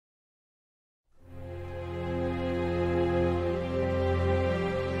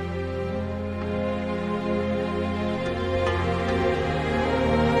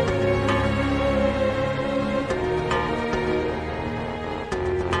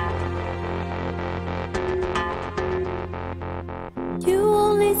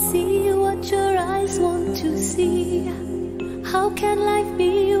see. How can life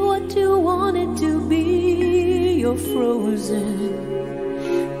be what you want it to be? You're frozen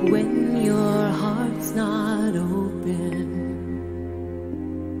when your heart's not open.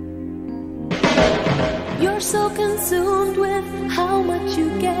 You're so consumed with how much you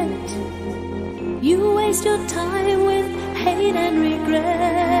get. You waste your time with hate and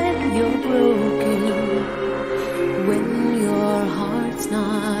regret. You're broken when your heart's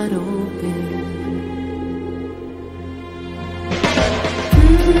not open.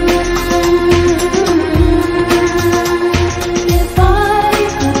 If I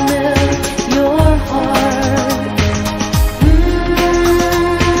could melt your heart,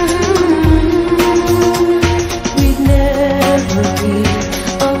 we'd never be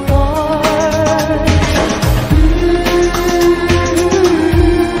apart.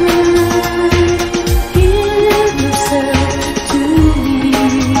 Give yourself to me.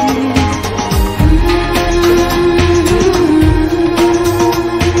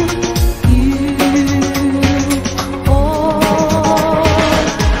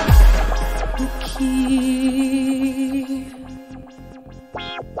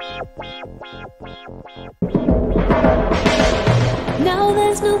 Now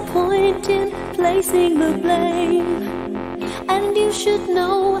there's no point in placing the blame, and you should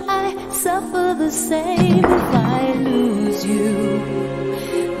know I suffer the same. If I lose you,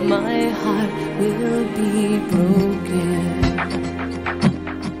 my heart will be broken.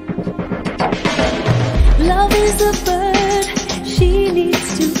 Love is a